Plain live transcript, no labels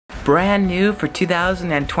brand new for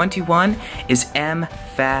 2021 is M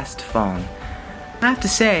Fast Fong. I have to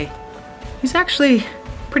say, he's actually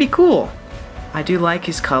pretty cool. I do like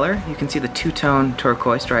his color. You can see the two-tone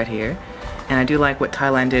turquoise right here. And I do like what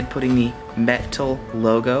Thailand did, putting the metal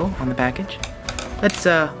logo on the package. Let's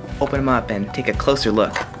open him up and take a closer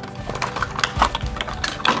look.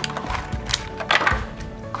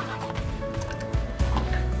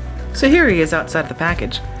 So here he is outside the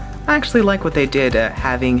package. I actually like what they did,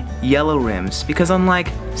 having yellow rims, because unlike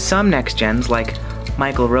some next gens like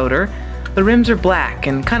Michael Roeder, the rims are black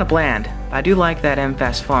and kind of bland. I do like that M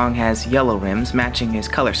Fast Fong has yellow rims matching his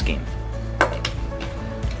color scheme.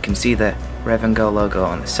 You can see the Rev-N logo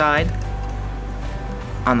on the side,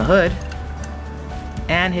 on the hood,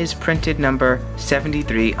 and his printed number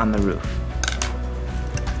 73 on the roof.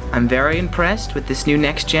 I'm very impressed with this new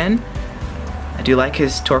next gen. I do like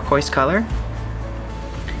his turquoise color.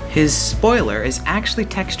 His spoiler is actually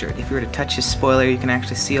textured. If you were to touch his spoiler, you can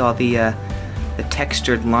actually see all the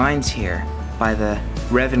textured lines here by the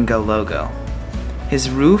Rev-N logo. His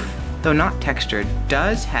roof, though not textured,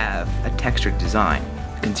 does have a textured design.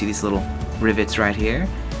 You can see these little rivets right here.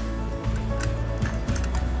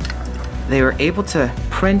 They were able to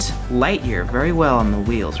print light year very well on the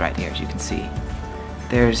wheels right here, as you can see.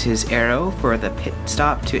 There's his arrow for the pit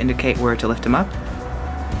stop to indicate where to lift him up.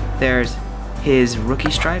 There's his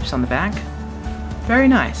rookie stripes on the back. Very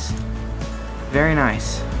nice. Very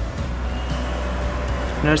nice.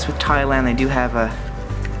 Notice with Thailand they do have a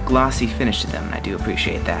glossy finish to them, and I do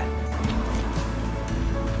appreciate that.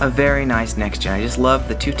 A very nice next gen. I just love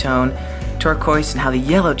the two-tone turquoise and how the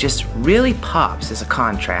yellow just really pops as a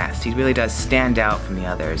contrast. He really does stand out from the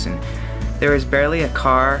others, and there is barely a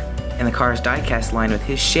car in the car's diecast line with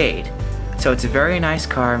his shade. So it's a very nice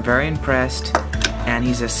car. I'm very impressed, and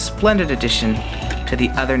he's a splendid addition to the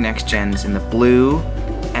other next gens in the blue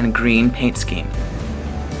and green paint scheme.